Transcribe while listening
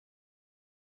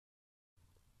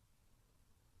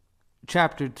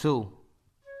Chapter 2.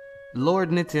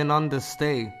 Lord Nityananda's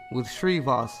stay with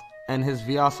Srivas and his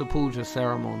Vyasa Puja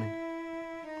ceremony.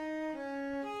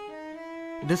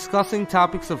 Discussing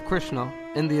topics of Krishna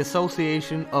in the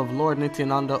association of Lord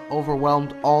Nityananda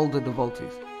overwhelmed all the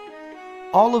devotees.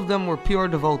 All of them were pure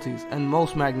devotees and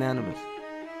most magnanimous.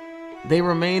 They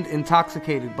remained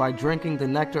intoxicated by drinking the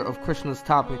nectar of Krishna's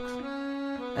topics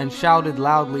and shouted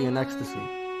loudly in ecstasy.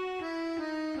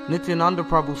 Nityananda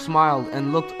Prabhu smiled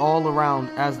and looked all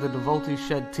around as the devotees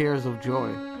shed tears of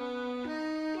joy.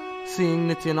 Seeing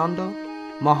Nityananda,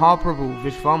 Mahaprabhu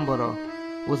Vishvambara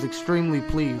was extremely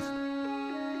pleased.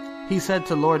 He said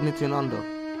to Lord Nityananda,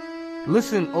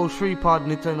 "Listen, O Shripad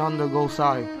Nityananda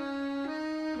Gosai,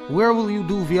 where will you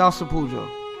do Vyasa Puja?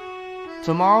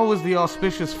 Tomorrow is the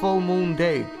auspicious full moon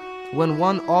day when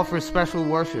one offers special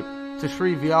worship to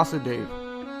Sri Vyasadev.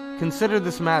 Consider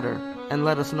this matter and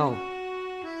let us know."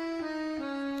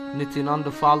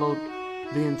 Nityananda followed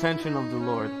the intention of the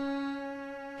Lord.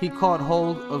 He caught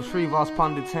hold of Srivas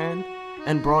Pandit's hand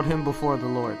and brought him before the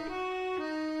Lord.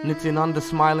 Nityananda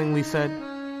smilingly said,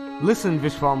 "Listen,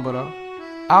 Vishvambara,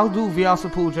 I'll do Vyasa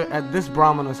Puja at this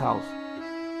Brahmana's house."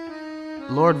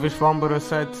 Lord Vishvambara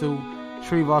said to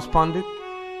Srivas Pandit,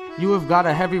 "You have got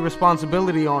a heavy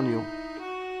responsibility on you."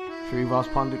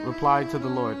 Srivas Pandit replied to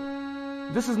the Lord,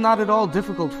 "This is not at all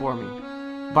difficult for me.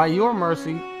 By your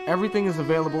mercy, everything is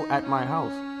available at my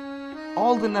house.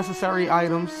 All the necessary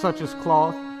items such as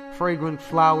cloth, fragrant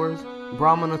flowers,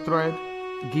 brahmana thread,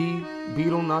 ghee,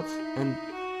 betel nuts, and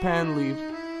pan leaves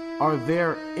are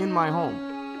there in my home.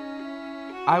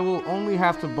 I will only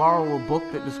have to borrow a book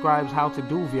that describes how to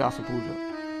do Vyasa Puja.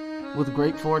 With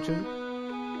great fortune,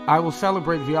 I will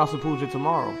celebrate Vyasa Puja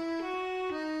tomorrow."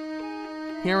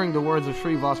 Hearing the words of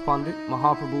Srivas Pandit,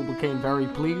 Mahaprabhu became very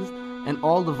pleased, and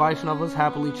all the Vaishnavas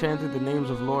happily chanted the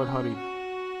names of Lord Hari.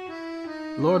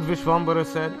 Lord Vishvambara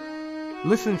said,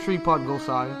 "Listen, Shripad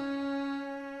Gosai,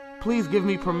 please give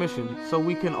me permission so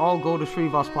we can all go to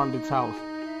Srivas Pandit's house."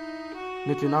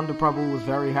 Nityananda Prabhu was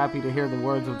very happy to hear the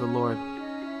words of the Lord.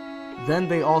 Then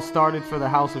they all started for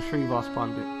the house of Srivas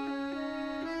Pandit.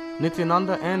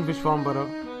 Nityananda and Vishvambara,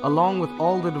 along with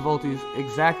all the devotees,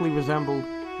 exactly resembled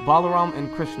Balaram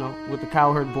and Krishna with the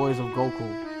cowherd boys of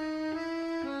Gokul.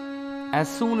 As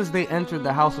soon as they entered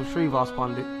the house of Srivas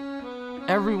Pandit,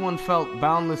 everyone felt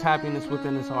boundless happiness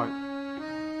within his heart.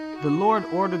 The Lord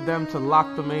ordered them to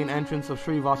lock the main entrance of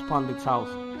Srivas Pandit's house.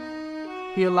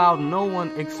 He allowed no one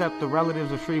except the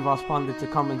relatives of Srivas Pandit to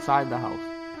come inside the house.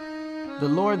 The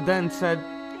Lord then said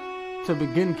to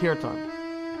begin kirtan.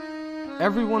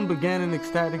 Everyone began an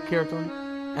ecstatic kirtan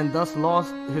and thus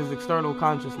lost his external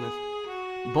consciousness.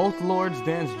 Both lords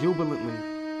danced jubilantly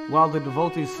while the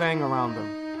devotees sang around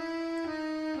them.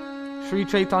 Sri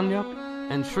Chaitanya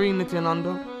and Sri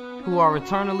Nityananda, who are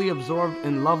eternally absorbed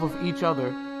in love of each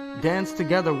other, danced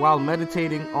together while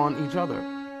meditating on each other.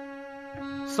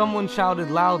 Someone shouted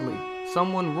loudly,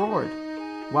 someone roared,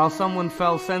 while someone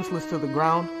fell senseless to the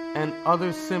ground and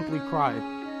others simply cried.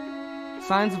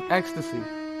 Signs of ecstasy,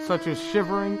 such as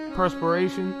shivering,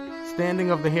 perspiration,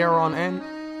 standing of the hair on end,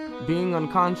 being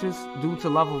unconscious due to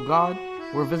love of God,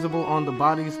 were visible on the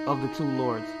bodies of the two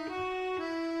lords.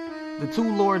 The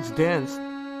two lords danced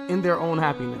in their own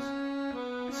happiness.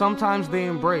 Sometimes they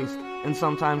embraced and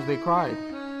sometimes they cried.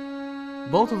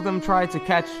 Both of them tried to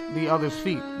catch the other's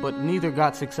feet, but neither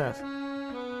got success.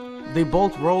 They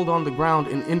both rolled on the ground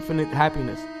in infinite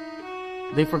happiness.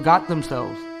 They forgot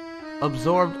themselves,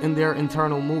 absorbed in their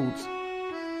internal moods.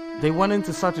 They went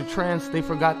into such a trance they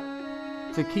forgot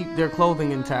to keep their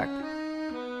clothing intact.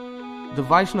 The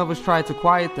Vaishnavas tried to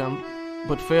quiet them,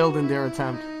 but failed in their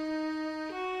attempt.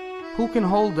 Who can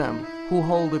hold them who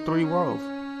hold the three worlds?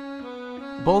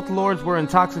 Both lords were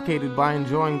intoxicated by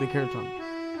enjoying the kirtan.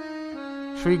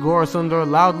 Sri Gaurasundar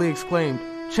loudly exclaimed,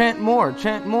 "Chant more,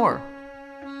 chant more!"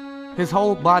 His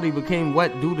whole body became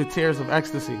wet due to tears of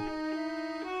ecstasy.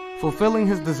 Fulfilling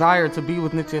his desire to be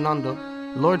with Nityananda,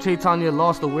 Lord Chaitanya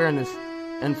lost awareness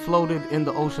and floated in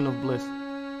the ocean of bliss.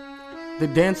 The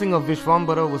dancing of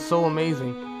Vishvambara was so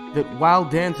amazing that while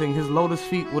dancing, his lotus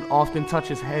feet would often touch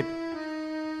his head.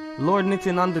 Lord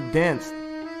Nityananda danced.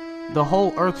 The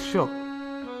whole earth shook.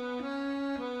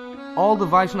 All the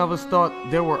Vaishnavas thought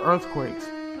there were earthquakes.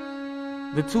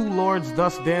 The two lords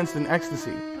thus danced in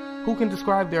ecstasy. Who can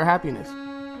describe their happiness?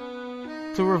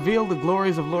 To reveal the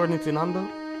glories of Lord Nityananda,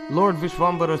 Lord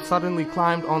Vishvambara suddenly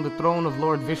climbed on the throne of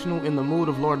Lord Vishnu in the mood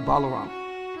of Lord Balaram.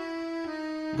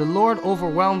 The Lord,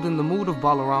 overwhelmed in the mood of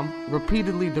Balaram,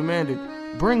 repeatedly demanded,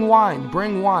 "Bring wine,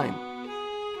 bring wine."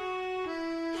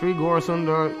 Sri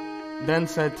Gaurasundar then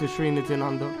said to Sri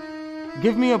Nityananda,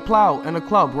 "Give me a plow and a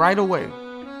club right away."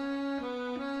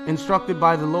 Instructed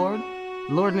by the Lord,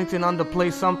 Lord Nityananda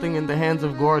placed something in the hands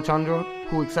of Gaurachandra,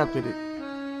 who accepted it.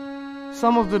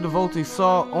 Some of the devotees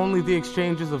saw only the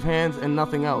exchanges of hands and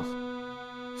nothing else.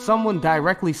 Someone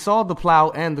directly saw the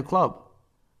plow and the club.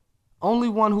 Only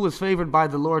one who is favored by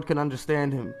the Lord can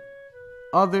understand him.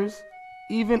 Others,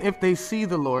 even if they see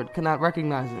the Lord, cannot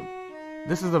recognize him.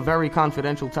 This is a very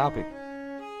confidential topic.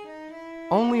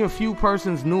 Only a few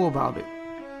persons knew about it,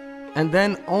 and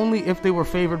then only if they were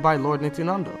favored by Lord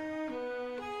Nityananda.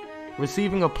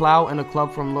 Receiving a plow and a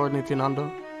club from Lord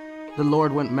Nityananda, the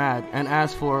Lord went mad and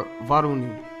asked for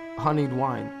varuni, honeyed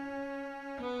wine.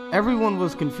 Everyone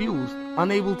was confused,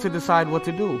 unable to decide what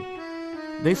to do.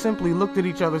 They simply looked at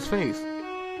each other's face.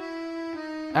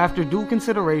 After due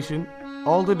consideration,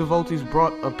 all the devotees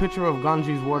brought a pitcher of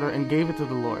Ganges water and gave it to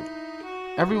the Lord.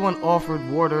 Everyone offered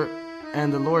water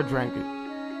and the Lord drank it.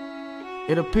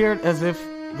 It appeared as if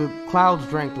the clouds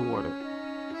drank the water.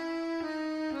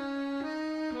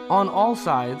 On all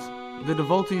sides, the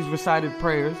devotees recited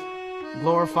prayers,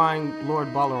 glorifying Lord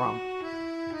Balaram.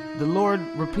 The Lord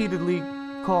repeatedly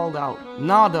called out,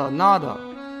 "Nada, nada."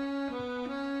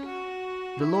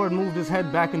 The Lord moved his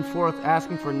head back and forth,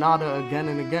 asking for nada again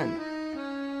and again.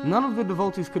 None of the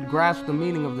devotees could grasp the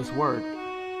meaning of this word.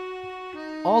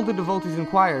 All the devotees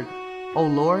inquired, "O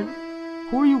Lord,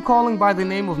 who are you calling by the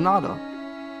name of Nada?"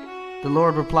 The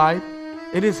Lord replied,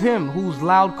 "It is him whose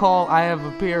loud call I have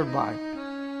appeared by.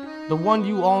 The one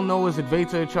you all know as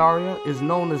Advaita Acharya is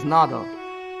known as Nada.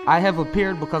 I have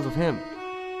appeared because of him.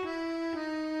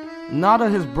 Nada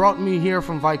has brought me here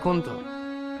from Vaikuntha,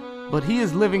 but he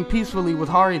is living peacefully with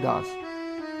Haridas.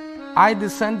 I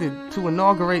descended to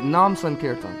inaugurate Nam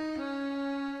Sankirtan.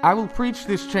 I will preach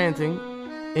this chanting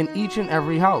in each and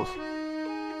every house.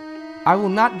 I will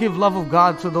not give love of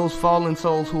God to those fallen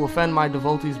souls who offend my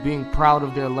devotees, being proud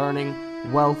of their learning,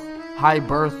 wealth, high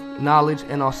birth, knowledge,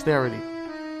 and austerity.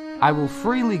 I will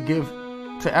freely give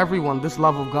to everyone this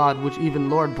love of God, which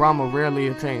even Lord Brahma rarely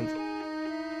attains."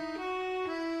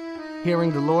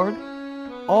 Hearing the Lord,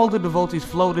 all the devotees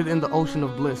floated in the ocean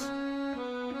of bliss.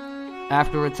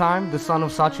 After a time, the son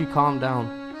of Sachi calmed down.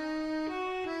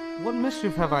 "What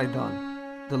mischief have I done?"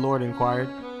 the Lord inquired.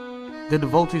 The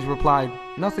devotees replied,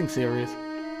 "Nothing serious."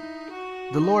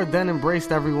 The Lord then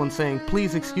embraced everyone, saying,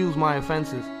 "Please excuse my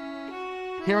offenses."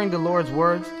 Hearing the Lord's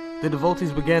words, the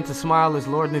devotees began to smile as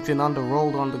Lord Nityananda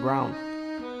rolled on the ground.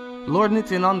 Lord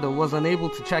Nityananda was unable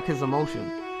to check his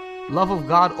emotion. Love of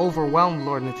God overwhelmed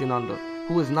Lord Nityananda,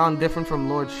 who is non-different from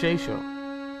Lord Shesha.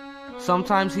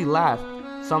 Sometimes he laughed,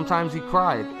 sometimes he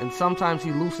cried, and sometimes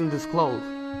he loosened his clothes.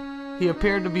 He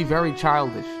appeared to be very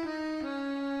childish.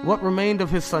 What remained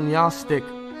of his sannyas stick,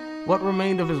 what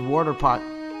remained of his water pot,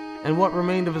 and what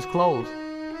remained of his clothes?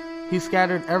 He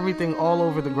scattered everything all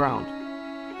over the ground.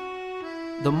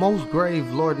 The most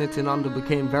grave Lord Nityananda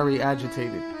became very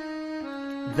agitated.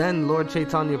 Then Lord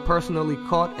Chaitanya personally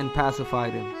caught and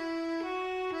pacified him.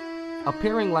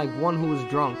 Appearing like one who is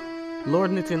drunk,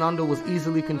 Lord Nityananda was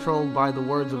easily controlled by the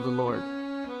words of the Lord.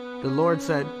 The Lord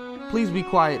said, "Please be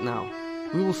quiet now.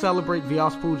 We will celebrate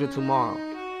Vyas Puja tomorrow."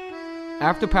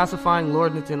 After pacifying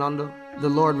Lord Nityananda, the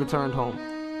Lord returned home.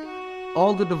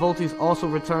 All the devotees also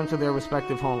returned to their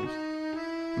respective homes.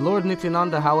 Lord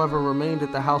Nityananda, however, remained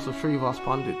at the house of Srivas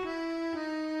Pandit.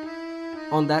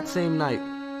 On that same night,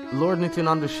 Lord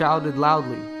Nityananda shouted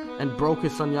loudly and broke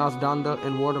his sannyas danda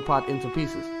and water pot into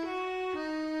pieces.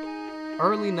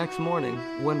 Early next morning,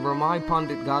 when Ramai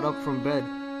Pandit got up from bed,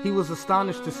 he was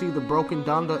astonished to see the broken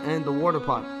danda and the water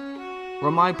pot.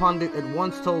 Ramai Pandit at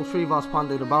once told Srivas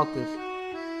Pandit about this.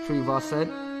 Srivas said,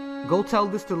 "Go tell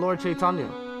this to Lord Chaitanya."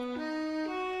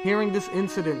 Hearing this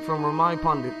incident from Ramai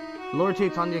Pandit, Lord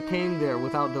Chaitanya came there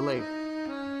without delay.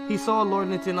 He saw Lord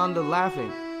Nityananda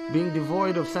laughing, being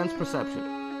devoid of sense perception.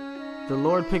 The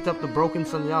Lord picked up the broken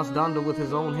sannyas danda with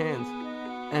his own hands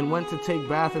and went to take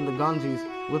bath in the Ganges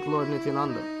with Lord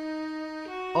Nityananda.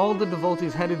 All the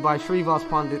devotees headed by Srivas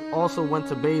Pandit also went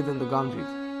to bathe in the Ganges.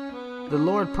 The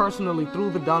Lord personally threw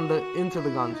the danda into the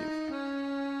Ganges.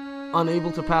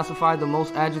 Unable to pacify the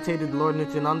most agitated Lord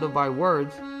Nityananda by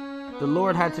words, the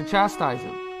Lord had to chastise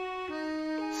him.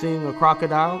 Seeing a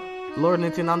crocodile, Lord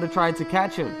Nityananda tried to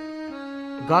catch him.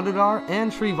 Gadadhar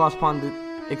and Srivas Pandit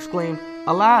exclaimed,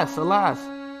 "Alas, alas!"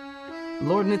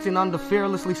 Lord Nityananda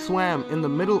fearlessly swam in the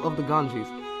middle of the Ganges.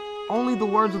 Only the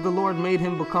words of the Lord made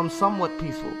him become somewhat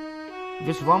peaceful.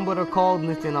 Vishvambara called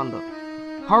Nityananda,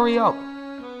 "Hurry up!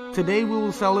 Today we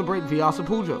will celebrate Vyasa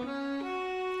Puja."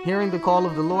 Hearing the call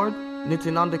of the Lord,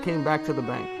 Nityananda came back to the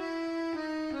bank.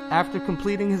 After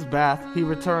completing his bath, he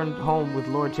returned home with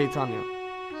Lord Chaitanya.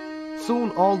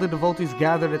 Soon all the devotees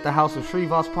gathered at the house of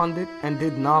Srivas Pandit and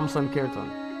did Nam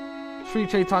Sankirtan. Sri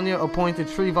Chaitanya appointed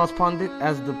Srivas Pandit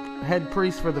as the head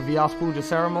priest for the Vyas Puja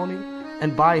ceremony,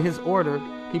 and by his order,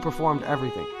 he performed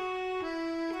everything.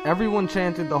 Everyone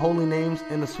chanted the holy names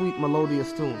in a sweet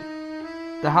melodious tune.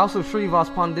 The house of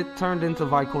Srivas Pandit turned into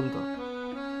Vaikuntha.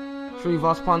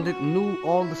 Srivas Pandit knew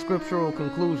all the scriptural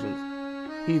conclusions.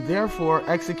 He therefore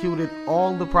executed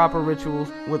all the proper rituals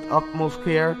with utmost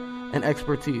care and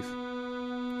expertise.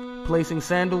 Placing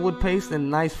sandalwood paste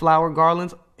and nice flower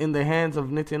garlands in the hands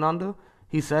of Nityananda,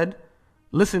 he said,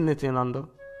 "Listen, Nityananda,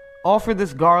 offer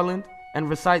this garland and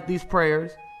recite these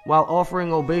prayers while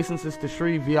offering obeisances to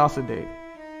Sri Vyasadeva.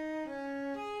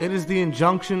 It is the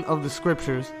injunction of the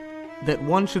scriptures that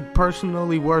one should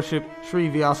personally worship Sri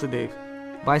Vyasadeva.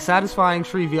 By satisfying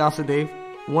Sri Vyasadeva,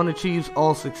 one achieves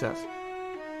all success."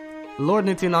 Lord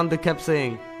Nityananda kept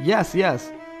saying, "Yes,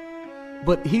 yes,"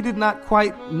 but he did not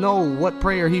quite know what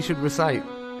prayer he should recite.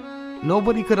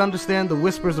 Nobody could understand the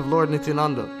whispers of Lord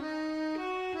Nityananda.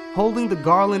 Holding the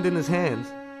garland in his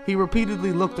hands, he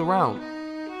repeatedly looked around.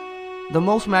 The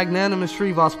most magnanimous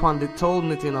Srivas Pandit told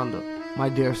Nityananda, "My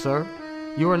dear sir,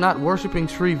 you are not worshipping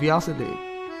Sri Vyasadeva."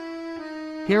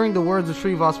 Hearing the words of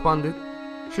Srivas Pandit,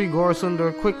 Sri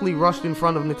Gaurasundar quickly rushed in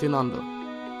front of Nityananda.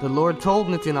 The Lord told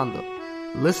Nityananda,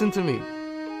 "Listen to me.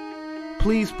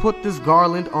 Please put this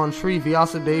garland on Sri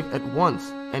Vyasadeva at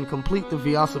once and complete the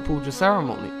Vyasa Puja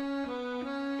ceremony."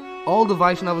 All the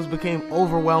Vaishnavas became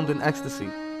overwhelmed in ecstasy.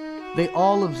 They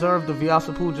all observed the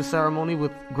Vyasa Puja ceremony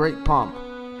with great pomp.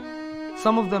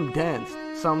 Some of them danced,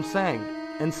 some sang,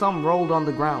 and some rolled on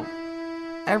the ground.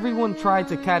 Everyone tried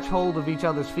to catch hold of each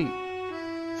other's feet.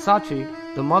 Sachi,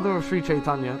 the mother of Sri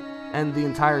Chaitanya and the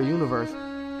entire universe,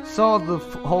 saw the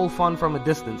whole fun from a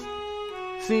distance.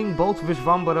 Seeing both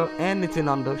Vishvambara and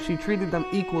Nityananda, she treated them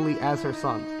equally as her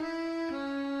sons.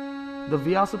 The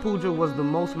Vyasa Puja was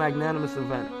the most magnanimous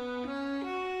event.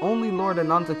 Only Lord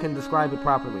Ananta can describe it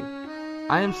properly.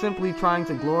 I am simply trying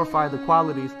to glorify the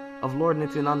qualities of Lord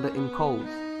Nityananda in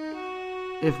codes.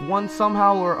 If one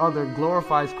somehow or other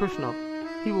glorifies Krishna,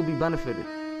 he will be benefited.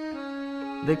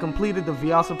 They completed the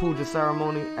Vyasa Puja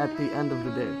ceremony at the end of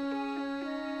the day.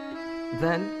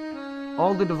 Then,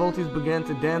 all the devotees began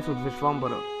to dance with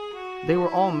Vishvambara. They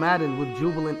were all maddened with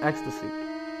jubilant ecstasy.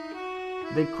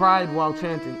 They cried while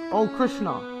chanting, "O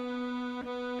Krishna!"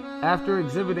 After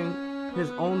exhibiting his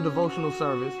own devotional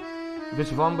service,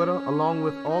 Vishvambara, along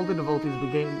with all the devotees,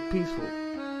 became peaceful.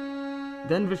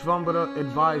 Then Vishvambara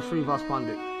advised Srivas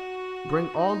Pandit, "Bring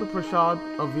all the prasad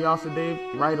of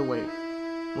Vyasadeva right away."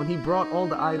 When he brought all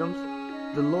the items,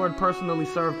 the Lord personally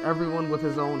served everyone with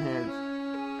his own hands.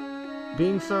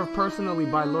 Being served personally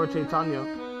by Lord Chaitanya,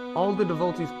 all the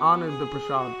devotees honored the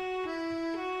prasad.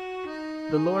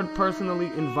 The Lord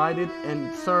personally invited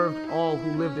and served all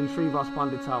who lived in Srivas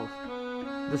Pandit's house.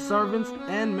 The servants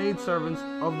and maidservants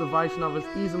of the Vaishnavas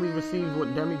easily received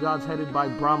what demigods headed by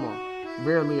Brahma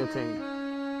rarely attained.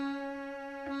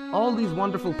 All these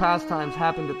wonderful pastimes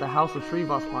happened at the house of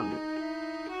Srivas Pandit.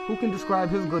 Who can describe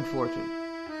his good fortune?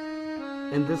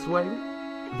 In this way,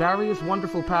 various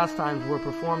wonderful pastimes were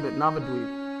performed at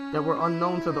Navadvip that were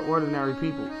unknown to the ordinary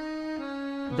people.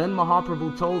 Then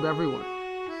Mahaprabhu told everyone,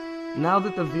 "Now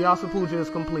that the Vyasa Puja is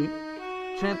complete,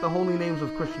 chant the holy names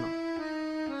of Krishna."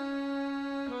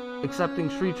 Accepting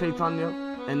Sri Chaitanya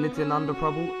and Nityananda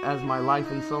Prabhu as my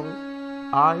life and soul,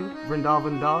 I,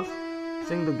 Vrindavan Das,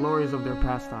 sing the glories of their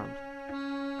pastimes.